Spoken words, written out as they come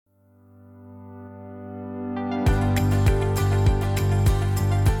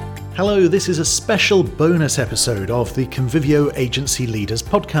Hello, this is a special bonus episode of the Convivio Agency Leaders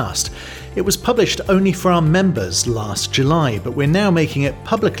podcast. It was published only for our members last July, but we're now making it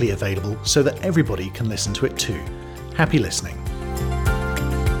publicly available so that everybody can listen to it too. Happy listening.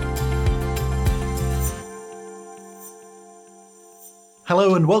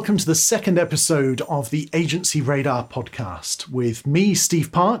 Hello and welcome to the second episode of the Agency Radar podcast with me,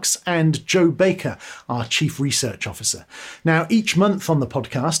 Steve Parks, and Joe Baker, our Chief Research Officer. Now, each month on the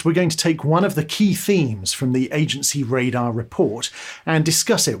podcast, we're going to take one of the key themes from the Agency Radar report and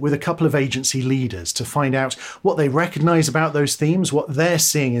discuss it with a couple of agency leaders to find out what they recognise about those themes, what they're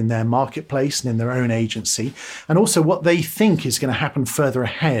seeing in their marketplace and in their own agency, and also what they think is going to happen further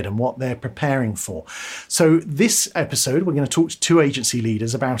ahead and what they're preparing for. So this episode, we're going to talk to two agency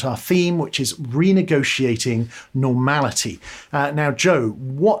leaders about our theme, which is renegotiating normality. Now, Joe,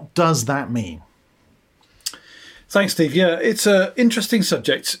 what does that mean? Thanks, Steve. Yeah, it's an interesting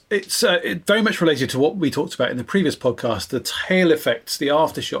subject. It's very much related to what we talked about in the previous podcast, the tail effects, the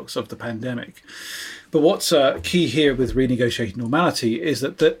aftershocks of the pandemic. But what's key here with renegotiating normality is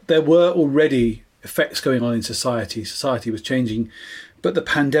that there were already effects going on in society. Society was changing, but the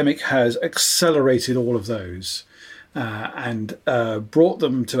pandemic has accelerated all of those. And brought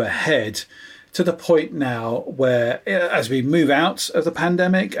them to a head to the point now where, as we move out of the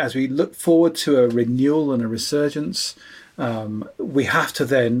pandemic, as we look forward to a renewal and a resurgence, we have to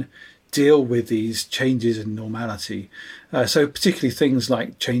then deal with these changes in normality. So particularly things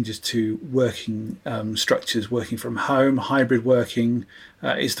like changes to working structures, working from home, hybrid working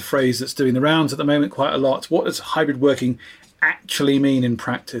is the phrase that's doing the rounds at the moment quite a lot. What does hybrid working actually mean in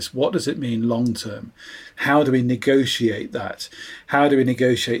practice? What does it mean long term? How do we negotiate that? How do we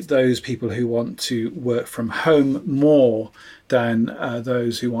negotiate those people who want to work from home more than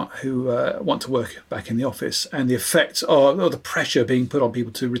those who want to work back in the office, and the effect or the pressure being put on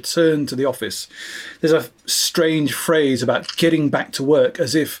people to return to the office? There's a strange phrase about getting back to work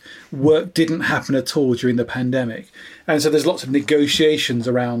as if work didn't happen at all during the pandemic. And so there's lots of negotiations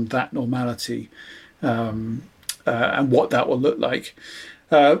around that normality and what that will look like.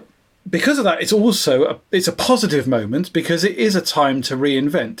 Because of that, it's a positive moment because it is a time to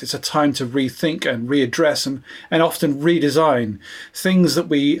reinvent. It's a time to rethink and readdress and often redesign things that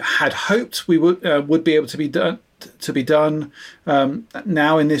we had hoped we would be able to be done.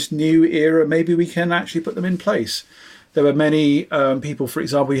 Now in this new era, maybe we can actually put them in place. There were many people, for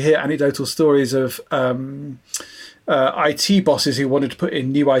example, we hear anecdotal stories of IT bosses who wanted to put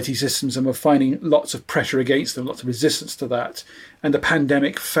in new IT systems and were finding lots of pressure against them, lots of resistance to that. And the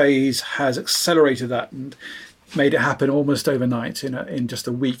pandemic phase has accelerated that and made it happen almost overnight. In just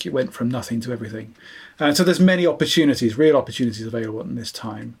a week, it went from nothing to everything. And so there's many opportunities, real opportunities available in this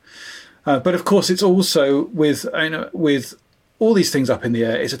time. But of course, it's also with all these things up in the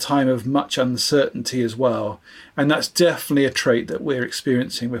air, it's a time of much uncertainty as well. And that's definitely a trait that we're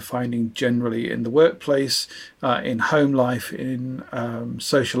experiencing. We're finding generally in the workplace, in home life, in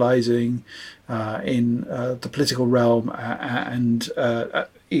socializing, in the political realm, and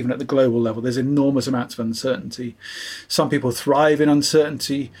even at the global level. There's enormous amounts of uncertainty. Some people thrive in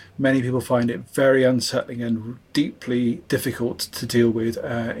uncertainty. Many people find it very unsettling and deeply difficult to deal with,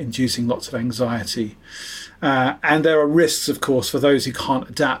 inducing lots of anxiety. And there are risks, of course, for those who can't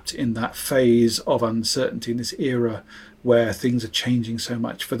adapt in that phase of uncertainty, in this era where things are changing so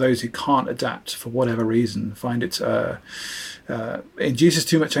much. For those who can't adapt for whatever reason, find it induces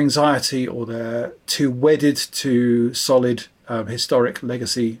too much anxiety, or they're too wedded to solid historic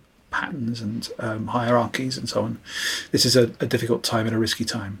legacy patterns and hierarchies and so on. This is a difficult time and a risky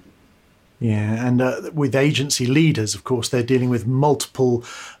time. Yeah, and with agency leaders, of course, they're dealing with multiple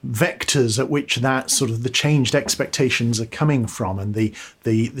vectors at which that sort of the changed expectations are coming from, and the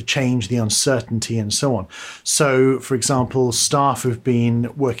change, the uncertainty, and so on. So, for example, staff who've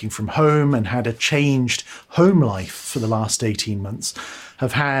been working from home and had a changed home life for the last 18 months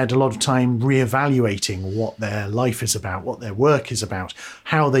have had a lot of time reevaluating what their life is about, what their work is about,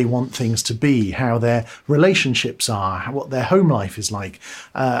 how they want things to be, how their relationships are, what their home life is like,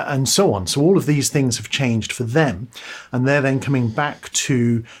 and so on. So all of these things have changed for them, and they're then coming back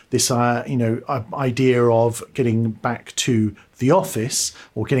to this, idea of getting back to the office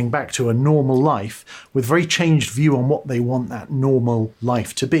or getting back to a normal life with very changed view on what they want that normal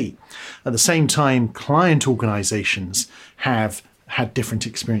life to be. At the same time, client organizations have had different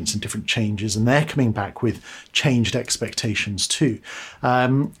experience and different changes, and they're coming back with changed expectations too.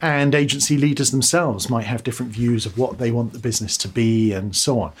 And agency leaders themselves might have different views of what they want the business to be and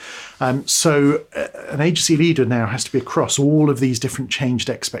so on. So an agency leader now has to be across all of these different changed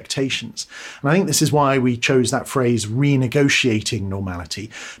expectations. And I think this is why we chose that phrase, renegotiating normality,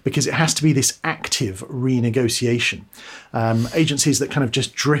 because it has to be this active renegotiation. Agencies that kind of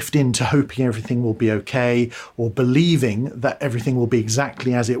just drift into hoping everything will be okay, or believing that everything will be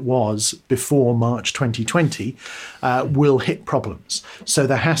exactly as it was before March 2020 will hit problems. So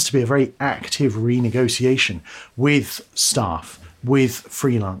there has to be a very active renegotiation with staff, with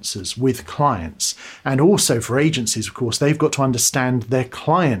freelancers, with clients, and also for agencies, of course, they've got to understand their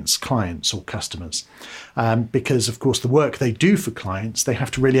clients' clients or customers. Because, of course, the work they do for clients, they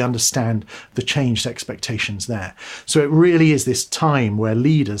have to really understand the changed expectations there. So it really is this time where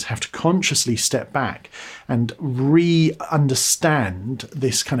leaders have to consciously step back and re-understand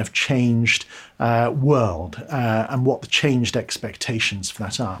this kind of changed world and what the changed expectations for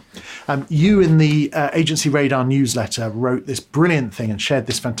that are. You in the Agency Radar newsletter wrote this brilliant thing and shared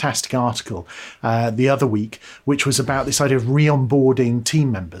this fantastic article the other week, which was about this idea of re-onboarding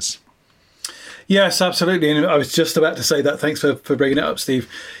team members. Yes, absolutely. And I was just about to say that. Thanks for bringing it up, Steve.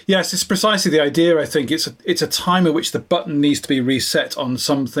 Yes, it's precisely the idea. I think it's a time at which the button needs to be reset on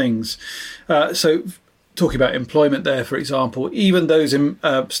some things. So talking about employment there, for example, even those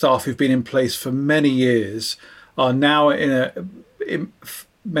staff who've been in place for many years are now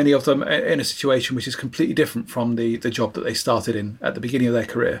many of them in a situation which is completely different from the job that they started in at the beginning of their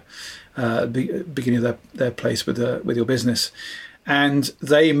career, beginning of their place with your business. And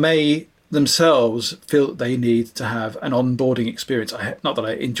they may themselves feel that they need to have an onboarding experience. Not that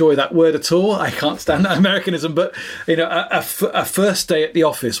I enjoy that word at all. I can't stand that Americanism, but a first day at the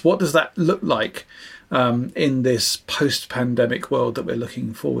office. What does that look like in this post-pandemic world that we're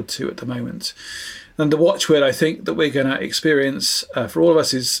looking forward to at the moment? And the watchword I think that we're going to experience for all of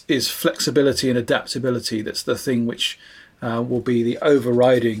us is flexibility and adaptability. That's the thing which will be the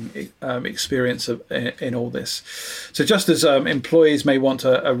overriding experience in all this. So just as employees may want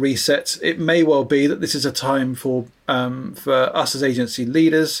a reset, it may well be that this is a time for us as agency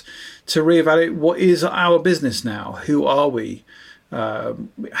leaders to reevaluate what is our business now. Who are we?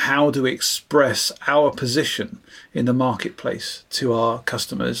 How do we express our position in the marketplace to our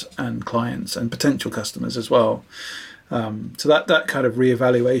customers and clients and potential customers as well? So that kind of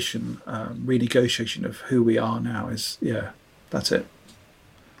reevaluation, renegotiation of who we are now that's it.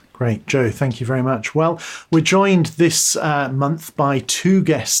 Great, Joe, thank you very much. Well, we're joined this month by two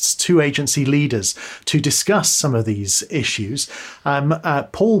guests, two agency leaders, to discuss some of these issues.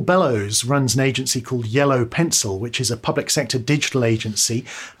 Paul Bellows runs an agency called Yellow Pencil, which is a public sector digital agency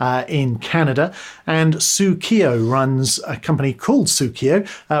in Canada. And Sue Keogh runs a company called Sue Keogh,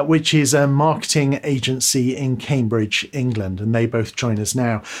 which is a marketing agency in Cambridge, England. And they both join us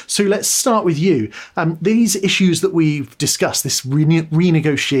now. Sue, let's start with you. These issues that we've discussed, this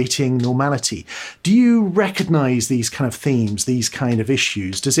renegotiating normality. Do you recognise these kind of themes, these kind of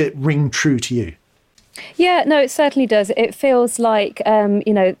issues? Does it ring true to you? Yeah, no, it certainly does. It feels like,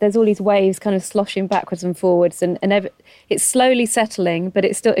 there's all these waves kind of sloshing backwards and forwards and it's slowly settling, but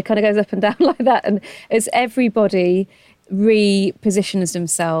it kind of goes up and down like that. And as everybody repositions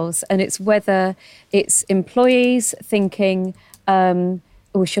themselves, and it's whether it's employees thinking,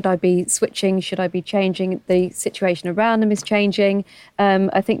 or should I be switching? Should I be changing? The situation around them is changing.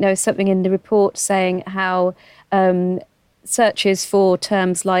 I think there was something in the report saying how searches for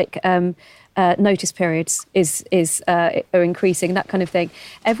terms like notice periods are increasing, that kind of thing.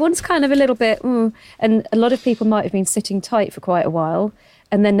 Everyone's kind of a little bit, and a lot of people might have been sitting tight for quite a while,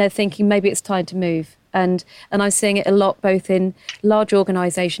 and then they're thinking maybe it's time to move. And I'm seeing it a lot, both in large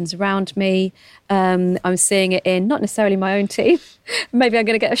organisations around me. I'm seeing it in not necessarily my own team. Maybe I'm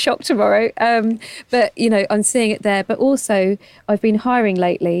going to get a shock tomorrow. But, I'm seeing it there. But also, I've been hiring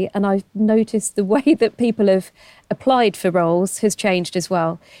lately, and I've noticed the way that people have applied for roles has changed as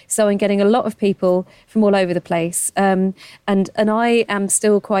well. So I'm getting a lot of people from all over the place. And I am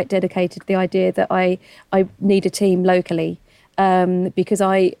still quite dedicated to the idea that I need a team locally. Because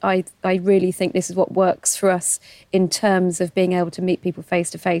I really think this is what works for us in terms of being able to meet people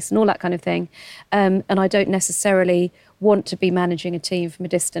face to face and all that kind of thing. And I don't necessarily want to be managing a team from a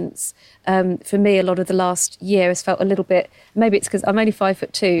distance. For me, a lot of the last year has felt a little bit, maybe it's because I'm only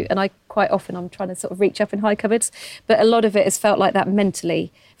 5'2", and I'm trying to sort of reach up in high cupboards, but a lot of it has felt like that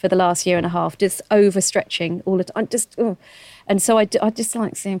mentally for the last year and a half, just overstretching all the time. And so I just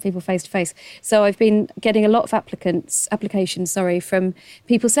like seeing people face to face. So I've been getting a lot of applications, from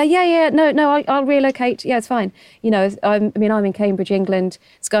people say, I'll relocate. Yeah, it's fine. I'm in Cambridge, England,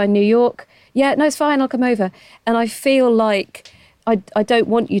 Skye in New York. Yeah, no, it's fine. I'll come over. And I feel like I don't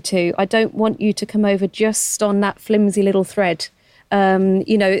want you to. I don't want you to come over just on that flimsy little thread.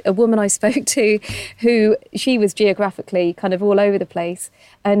 A woman I spoke to who she was geographically kind of all over the place,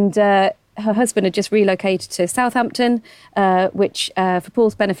 and her husband had just relocated to Southampton, which for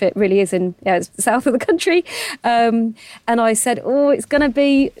Paul's benefit really is it's the south of the country. And I said, it's going to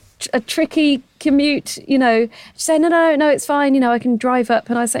be a tricky commute, She said, no, it's fine. I can drive up.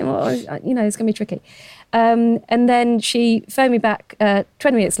 And I was saying, it's going to be tricky. And then she phoned me back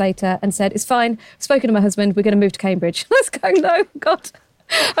 20 minutes later and said, it's fine. I've spoken to my husband. We're going to move to Cambridge. I was going, no, God.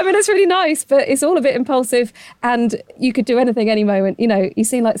 It's really nice, but it's all a bit impulsive, and you could do anything any moment. You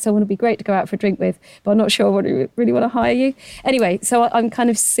seem like someone would be great to go out for a drink with, but I'm not sure I really want to hire you. Anyway, so I'm kind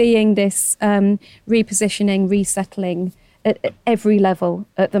of seeing this repositioning, resettling at every level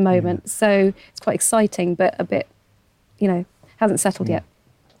at the moment. So it's quite exciting, but a bit, hasn't settled yet.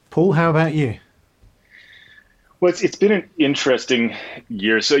 Paul, how about you? Well, it's been an interesting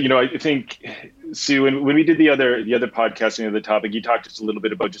year. So, I think, Sue, when we did the other podcasting of the topic, you talked just a little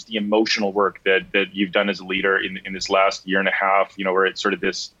bit about just the emotional work that you've done as a leader in this last year and a half, where it's sort of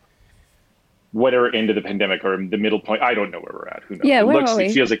this, whatever end of the pandemic or the middle point. I don't know where we're at. Who knows? Yeah,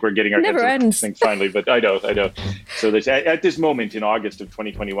 it feels like we're getting our heads on this thing finally, but I know. So at this moment in August of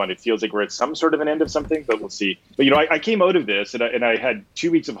 2021, it feels like we're at some sort of an end of something, but we'll see. But, I came out of this and I had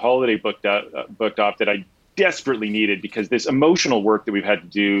 2 weeks of holiday booked off that I desperately needed, because this emotional work that we've had to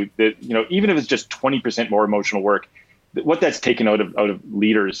do, that even if it's just 20% more emotional work, what that's taken out of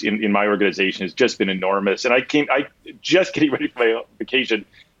leaders in my organization has just been enormous. And I just getting ready for my vacation,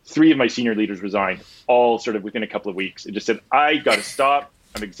 3 of my senior leaders resigned, all sort of within a couple of weeks. It just said, I got to stop.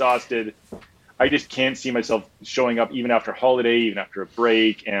 I'm exhausted. I just can't see myself showing up even after a holiday, even after a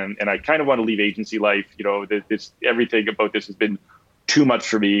break. And I kind of want to leave agency life. Everything about this has been too much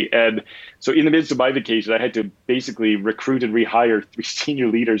for me. And so in the midst of my vacation, I had to basically recruit and rehire 3 senior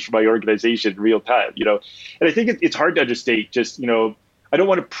leaders for my organization in real time, And I think it's hard to understate just, I don't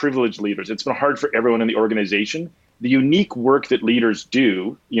want to privilege leaders. It's been hard for everyone in the organization. The unique work that leaders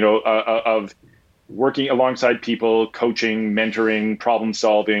do, of working alongside people, coaching, mentoring, problem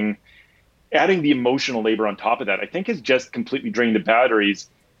solving, adding the emotional labor on top of that, I think has just completely drained the batteries.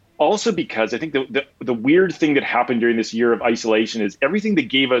 Also, because I think the weird thing that happened during this year of isolation is everything that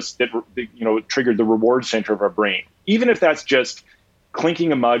gave us that, triggered the reward center of our brain, even if that's just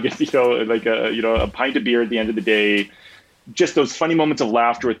clinking a mug, like a pint of beer at the end of the day, just those funny moments of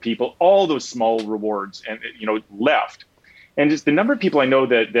laughter with people, all those small rewards and, left. And just the number of people I know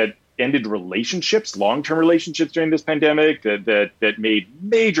that ended relationships, long-term relationships during this pandemic, that made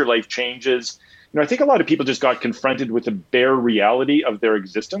major life changes. I think a lot of people just got confronted with the bare reality of their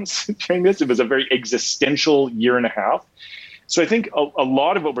existence during this. It was a very existential year and a half. So I think a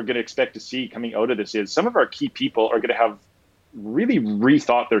lot of what we're going to expect to see coming out of this is some of our key people are going to have really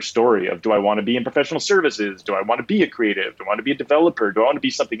rethought their story of, do I want to be in professional services? Do I want to be a creative? Do I want to be a developer? Do I want to be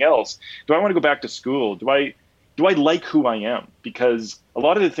something else? Do I want to go back to school? Do I like who I am? Because a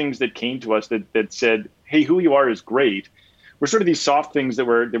lot of the things that came to us that said, hey, who you are is great, were sort of these soft things that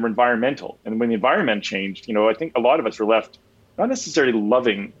were environmental. And when the environment changed, I think a lot of us were left not necessarily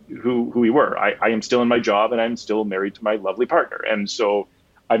loving who we were. I am still in my job and I'm still married to my lovely partner. And so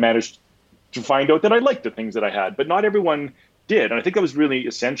I managed to find out that I liked the things that I had, but not everyone did. And I think that was really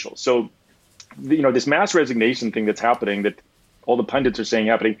essential. So, this mass resignation thing that's happening, that all the pundits are saying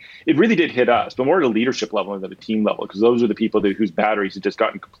happening, it really did hit us, but more at a leadership level than at a team level, because those are the people whose batteries had just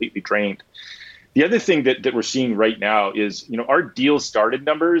gotten completely drained. The other thing that we're seeing right now is, our deal started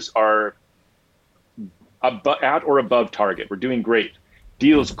numbers are at or above target. We're doing great.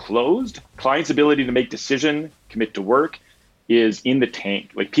 Deals closed, clients' ability to make decision, commit to work is in the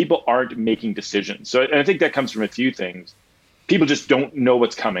tank. Like, people aren't making decisions. So I think that comes from a few things. People just don't know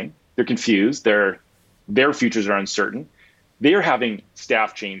what's coming. They're confused. Their futures are uncertain. They're having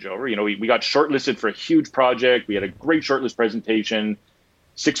staff changeover. We got shortlisted for a huge project. We had a great shortlist presentation.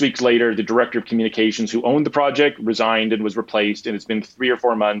 6 weeks later, the director of communications who owned the project resigned and was replaced. And it's been 3 or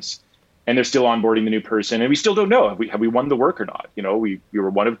 4 months, and they're still onboarding the new person. And we still don't know, have we won the work or not? We were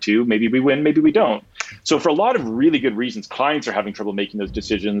one of two. Maybe we win, maybe we don't. So for a lot of really good reasons, clients are having trouble making those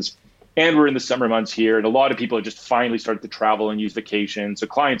decisions. And we're in the summer months here, and a lot of people have just finally started to travel and use vacation. So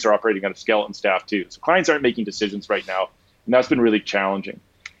clients are operating on a skeleton staff too. So clients aren't making decisions right now, and that's been really challenging.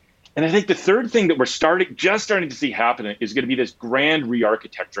 And I think the third thing that we're just starting to see happening is going to be this grand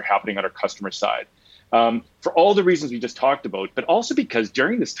re-architecture happening on our customer side. For all the reasons we just talked about, but also because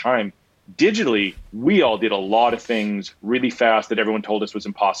during this time, digitally, we all did a lot of things really fast that everyone told us was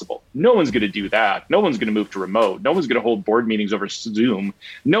impossible. No one's going to do that. No one's going to move to remote. No one's going to hold board meetings over Zoom.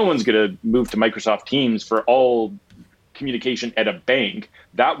 No one's going to move to Microsoft Teams for all communication at a bank.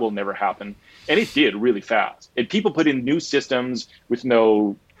 That will never happen. And it did really fast. And people put in new systems with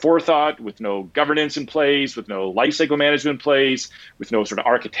no forethought, with no governance in place, with no lifecycle management in place, with no sort of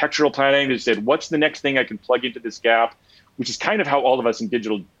architectural planning. They said, what's the next thing I can plug into this gap? Which is kind of how all of us in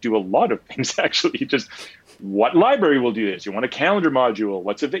digital do a lot of things, actually. Just what library will do this? You want a calendar module?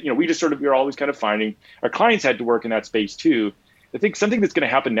 What's it? We're always kind of finding our clients had to work in that space too. I think something that's going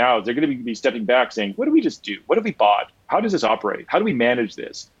to happen now is they're going to be stepping back saying, what do we just do? What have we bought? How does this operate? How do we manage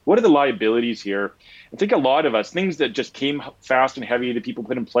this? What are the liabilities here? I think a lot of us, things that just came fast and heavy that people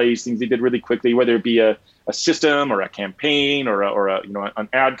put in place, things they did really quickly, whether it be a system or a campaign or an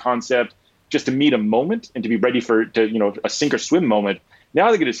ad concept, just to meet a moment and to be ready for a sink or swim moment. Now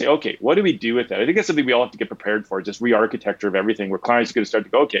they're going to say, okay, what do we do with that? I think that's something we all have to get prepared for, just re-architecture of everything, where clients are going to start to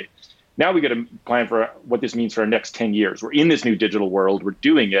go, okay, now we got to plan for what this means for our next 10 years. We're in this new digital world. We're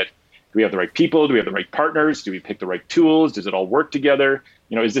doing it. Do we have the right people? Do we have the right partners? Do we pick the right tools? Does it all work together?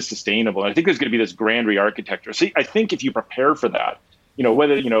 Is this sustainable? And I think there's going to be this grand re-architecture. So I think if you prepare for that,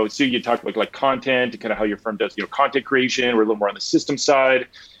 whether, so you talk about like content, kind of how your firm does, content creation, we're a little more on the system side.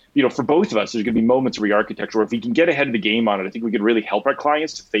 For both of us, there's going to be moments of re-architecture. If we can get ahead of the game on it, I think we could really help our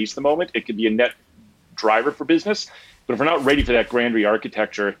clients to face the moment. It could be a net driver for business. But if we're not ready for that grand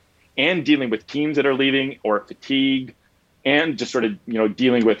re-architecture and dealing with teams that are leaving or fatigue, and just sort of,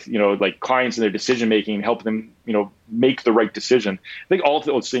 dealing with, like clients and their decision making and help them, make the right decision. I think all of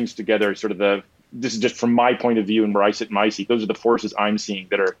those things together, sort of this is just from my point of view and where I sit in my seat, those are the forces I'm seeing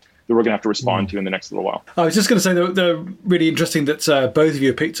that we're going to have to respond to in the next little while. I was just going to say that they're really interesting that both of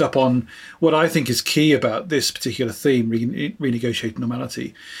you picked up on what I think is key about this particular theme, renegotiating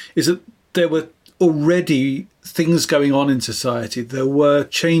normality, is that there were already things going on in society. There were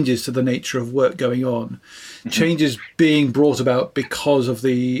changes to the nature of work going on, changes being brought about because of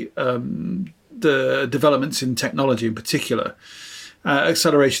the developments in technology in particular,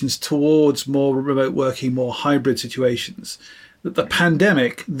 accelerations towards more remote working, more hybrid situations. That the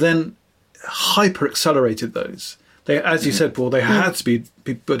pandemic then hyper accelerated those. They, as you said, Paul, they had to be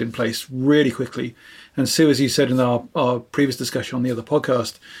put in place really quickly. And Sue, as you said in our previous discussion on the other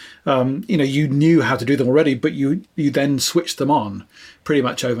podcast, you knew how to do them already, but you then switched them on pretty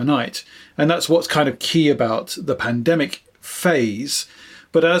much overnight. And that's what's kind of key about the pandemic phase.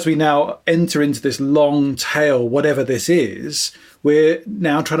 But as we now enter into this long tail, whatever this is, we're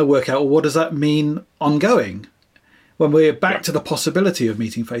now trying to work out, well, what does that mean ongoing? When we're back to the possibility of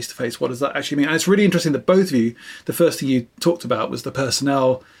meeting face-to-face, what does that actually mean? And it's really interesting that both of you, the first thing you talked about was the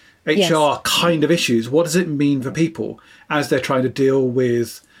personnel, HR kind of issues. What does it mean for people as they're trying to deal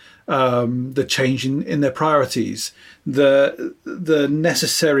with the change in their priorities, the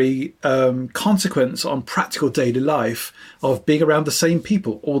necessary consequence on practical daily life of being around the same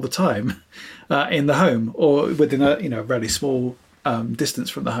people all the time in the home or within a really small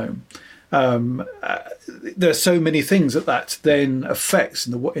distance from the home. There are so many things that then affects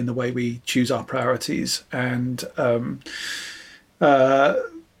in the way we choose our priorities, and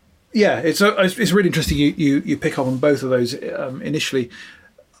it's really interesting. You pick up on both of those initially.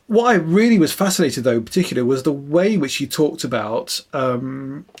 What I really was fascinated, though, in particular, was the way in which you talked about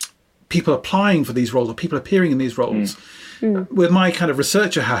people applying for these roles or people appearing in these roles. With my kind of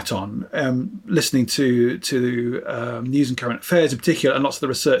researcher hat on, listening to news and current affairs in particular, and lots of the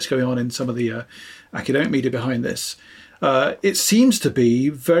research going on in some of the academic media behind this, it seems to be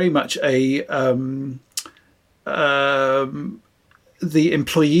very much the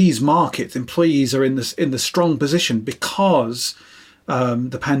employees' market. Employees are in the strong position because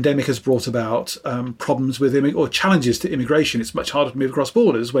the pandemic has brought about problems with or challenges to immigration. It's much harder to move across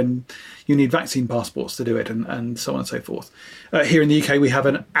borders when you need vaccine passports to do it, and so on and so forth. Here in the UK, we have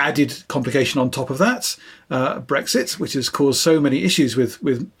an added complication on top of that, Brexit, which has caused so many issues with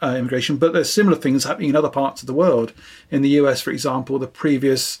immigration. But there's similar things happening in other parts of the world. In the US, for example, the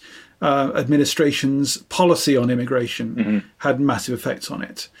previous administration's policy on immigration had massive effects on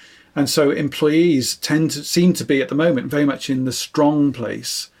it. And so employees seem to be at the moment very much in the strong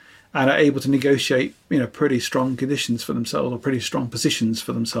place and are able to negotiate, pretty strong conditions for themselves, or pretty strong positions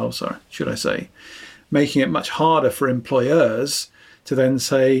for themselves, should I say, making it much harder for employers to then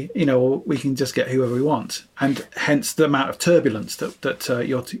say, we can just get whoever we want, and hence the amount of turbulence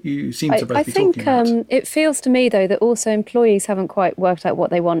that you seem to both be talking about. I think it feels to me, though, that also employees haven't quite worked out what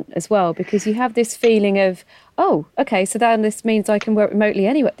they want as well, because you have this feeling of, oh, okay, so then this means I can work remotely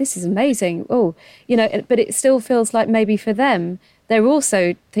anyway. This is amazing. Oh, but it still feels like maybe for them, they're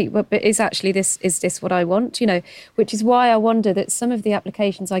also think, well, but is this what I want? Which is why I wonder that some of the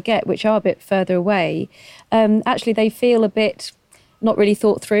applications I get, which are a bit further away, actually they feel a bit not really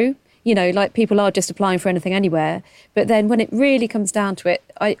thought through. Like people are just applying for anything anywhere. But then when it really comes down to it,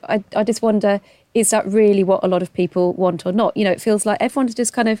 I just wonder, is that really what a lot of people want or not? It feels like everyone's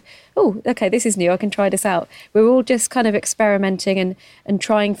just kind of, oh, okay, this is new, I can try this out. We're all just kind of experimenting and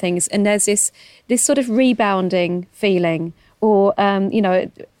trying things. And there's this sort of rebounding feeling, or,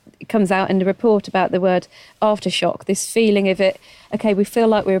 it comes out in the report about the word aftershock, this feeling of it, okay, we feel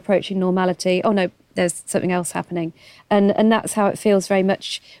like we're approaching normality. Oh, no, there's something else happening. And that's how it feels very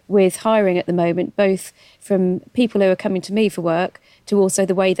much with hiring at the moment, both from people who are coming to me for work to also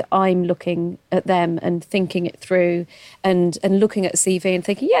the way that I'm looking at them and thinking it through and looking at a CV and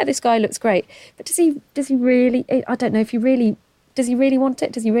thinking, yeah, this guy looks great. But does he really, I don't know if he really, does he really want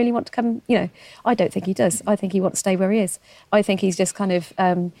it? Does he really want to come? I don't think he does. I think he wants to stay where he is. I think he's just kind of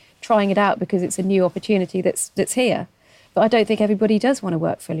trying it out because it's a new opportunity that's here. But I don't think everybody does want to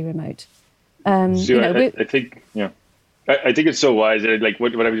work fully remote. I think, I think it's so wise. Like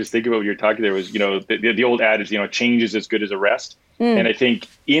what I was just thinking about when you were talking there was, the old adage, change is as good as a rest. And I think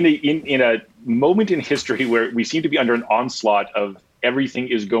in a moment in history where we seem to be under an onslaught of everything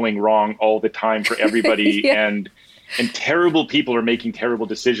is going wrong all the time for everybody, yeah. and terrible people are making terrible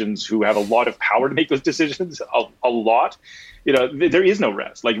decisions who have a lot of power to make those decisions, a lot. There is no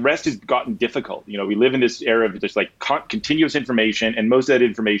rest. Like, rest has gotten difficult. We live in this era of just like continuous information, and most of that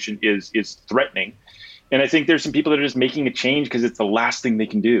information is threatening. And I think there's some people that are just making a change because it's the last thing they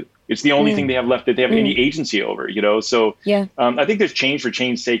can do. It's the only thing they have left that they have any agency over, So yeah. I think there's change for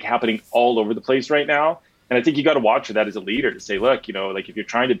change's sake happening all over the place right now. And I think you got to watch for that as a leader to say, look, like if you're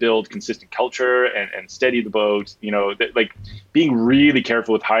trying to build consistent culture and steady the boat, like being really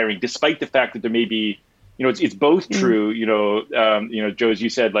careful with hiring, despite the fact that there may be, it's both true, Joe, as you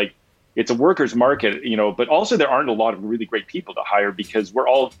said, like it's a worker's market, but also there aren't a lot of really great people to hire because we're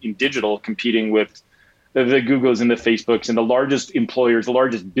all in digital competing with the Googles and the Facebooks, and the largest employers, the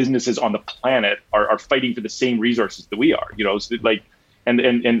largest businesses on the planet are fighting for the same resources that we are, so like,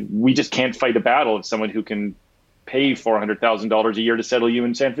 and we just can't fight a battle of someone who can pay $400,000 a year to settle you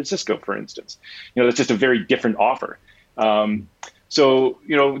in San Francisco, for instance. That's just a very different offer. So,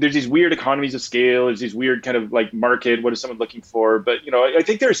 there's these weird economies of scale. There's these weird kind of like market. What is someone looking for? But, I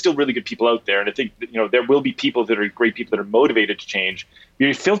think there are still really good people out there. And I think, that, there will be people that are great people that are motivated to change.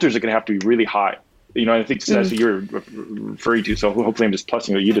 Your filters are going to have to be really high. I think that's what you're referring to. So hopefully I'm just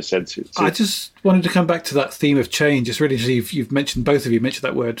plussing what you just said. So. I just wanted to come back to that theme of change. It's really, you've mentioned, both of you mentioned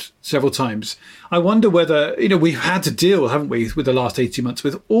that word several times. I wonder whether, we've had to deal, haven't we, with the last 18 months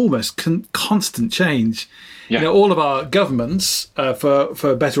with almost constant change. Yeah. All of our governments,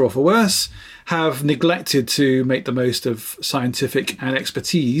 for better or for worse, have neglected to make the most of scientific and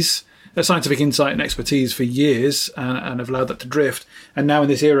scientific insight and expertise for years, and have allowed that to drift. And now in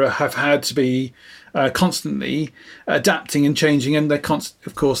this era have had to be constantly adapting and changing, and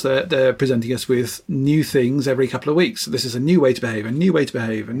they're presenting us with new things every couple of weeks. So this is a new way to behave, a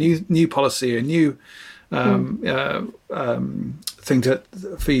new policy, a new thing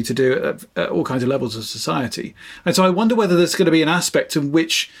for you to do at all kinds of levels of society. And so I wonder whether there's going to be an aspect in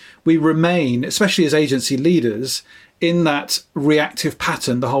which we remain, especially as agency leaders, in that reactive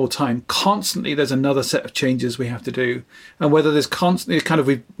pattern the whole time. Constantly there's another set of changes we have to do, and whether there's constantly kind of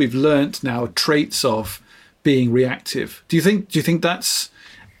we've learnt now traits of being reactive. Do you think that's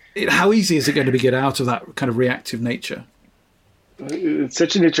how easy is it going to be get out of that kind of reactive nature? It's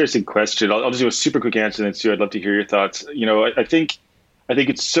such an interesting question. I'll just do a super quick answer, and then Sue, I'd love to hear your thoughts. I think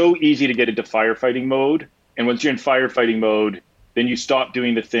it's so easy to get into firefighting mode, and once you're in firefighting mode, then you stop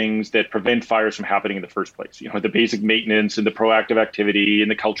doing the things that prevent fires from happening in the first place. The basic maintenance and the proactive activity and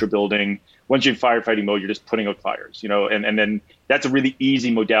the culture building. Once you're in firefighting mode, you're just putting out fires, and then that's a really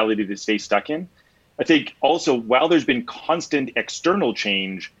easy modality to stay stuck in. I think also, while there's been constant external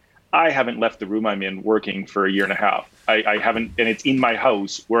change, I haven't left the room I'm in working for a year and a half. I haven't, and it's in my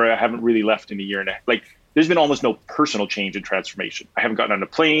house where I haven't really left in a year and a half. Like, there's been almost no personal change and transformation. I haven't gotten on a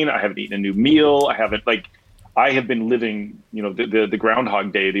plane. I haven't eaten a new meal. I have been living, the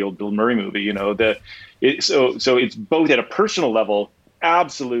Groundhog Day, the old Bill Murray movie, so it's both at a personal level,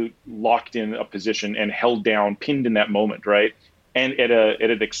 absolute locked in a position and held down, pinned in that moment, right? And at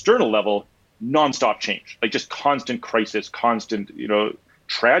an external level, nonstop change, like just constant crisis, constant,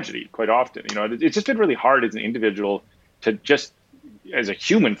 tragedy quite often. It's just been really hard as an individual to just, as a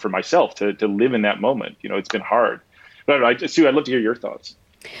human for myself, to live in that moment. It's been hard. But Sue, I'd love to hear your thoughts.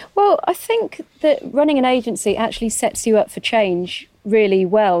 Well, I think that running an agency actually sets you up for change really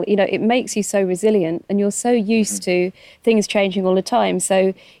well. It makes you so resilient, and you're so used to things changing all the time.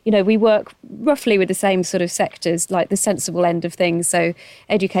 So, we work roughly with the same sort of sectors, like the sensible end of things. So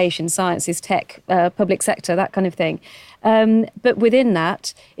education, sciences, tech, public sector, that kind of thing. But within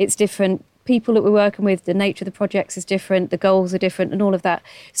that, it's different. People that we're working with, the nature of the projects is different, the goals are different, and all of that.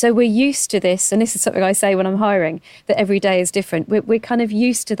 So we're used to this, and this is something I say when I'm hiring, that every day is different. We're kind of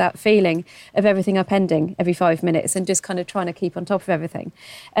used to that feeling of everything upending every 5 minutes and just kind of trying to keep on top of everything.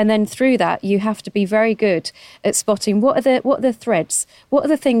 And then through that, you have to be very good at spotting what are the threads, what are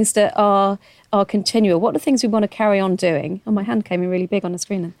the things that are continual, what are the things we want to carry on doing. Oh, my hand came in really big on the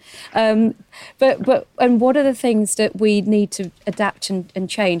screen then. And what are the things that we need to adapt and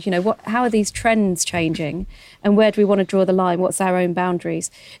change? How are these trends changing, and where do we want to draw the line? What's our own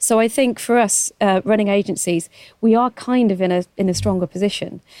boundaries? So I think for us running agencies, we are kind of in a stronger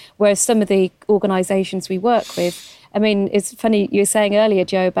position, whereas some of the organisations we work with, I mean, it's funny, you were saying earlier,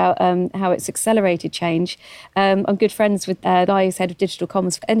 Joe, about how it's accelerated change. I'm good friends with the guy who's head of digital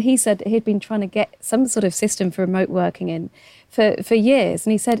comms, and he said he'd been trying to get some sort of system for remote working in for years.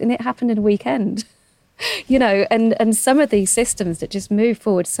 And he said, and it happened in a weekend, and some of these systems that just move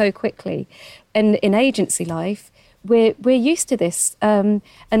forward so quickly. And in agency life, we're used to this. And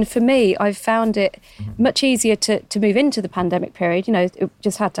for me, I've found it much easier to move into the pandemic period. It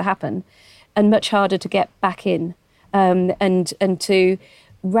just had to happen, and much harder to get back in. And to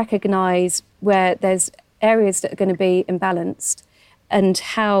recognise where there's areas that are going to be imbalanced and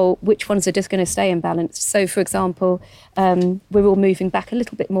which ones are just going to stay imbalanced. So, for example, we're all moving back a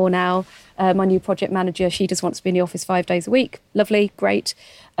little bit more now. My new project manager, she just wants to be in the office 5 days a week. Lovely, great.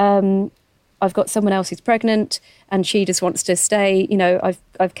 I've got someone else who's pregnant and she just wants to stay.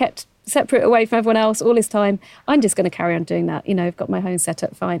 I've kept separate away from everyone else all this time. I'm just going to carry on doing that. I've got my home set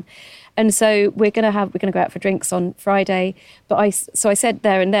up fine. And so we're going to go out for drinks on Friday. But I said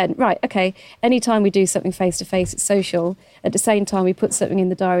there and then, right, okay, anytime we do something face-to-face, it's social. At the same time, we put something in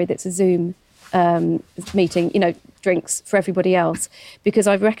the diary that's a Zoom meeting, drinks for everybody else. Because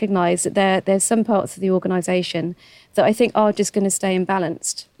I've recognised that there's some parts of the organisation that I think are just going to stay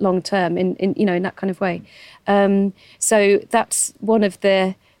imbalanced long-term in that kind of way. So that's one of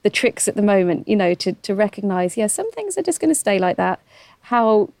the tricks at the moment, to recognise, some things are just going to stay like that.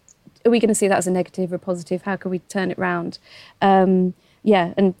 How are we going to see that as a negative or a positive? How can we turn it round? And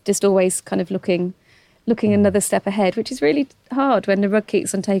just always kind of looking another step ahead, which is really hard when the rug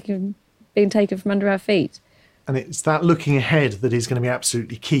keeps on being taken from under our feet. And it's that looking ahead that is going to be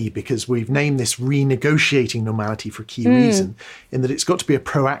absolutely key, because we've named this renegotiating normality for a key reason, in that it's got to be a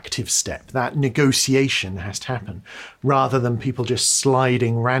proactive step. That negotiation has to happen rather than people just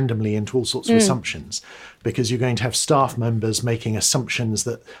sliding randomly into all sorts of assumptions, because you're going to have staff members making assumptions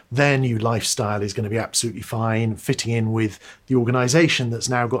that their new lifestyle is going to be absolutely fine, fitting in with the organisation that's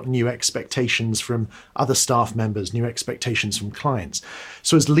now got new expectations from other staff members, new expectations from clients.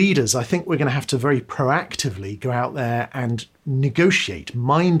 So as leaders, I think we're going to have to very proactively go out there and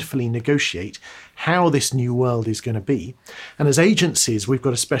mindfully negotiate how this new world is going to be. And as agencies, we've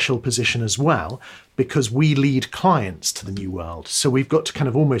got a special position as well, because we lead clients to the new world. So we've got to kind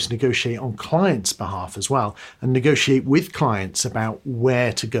of almost negotiate on clients' behalf as well, and negotiate with clients about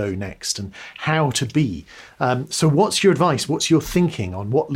where to go next and how to be. So what's your advice? What's your thinking on what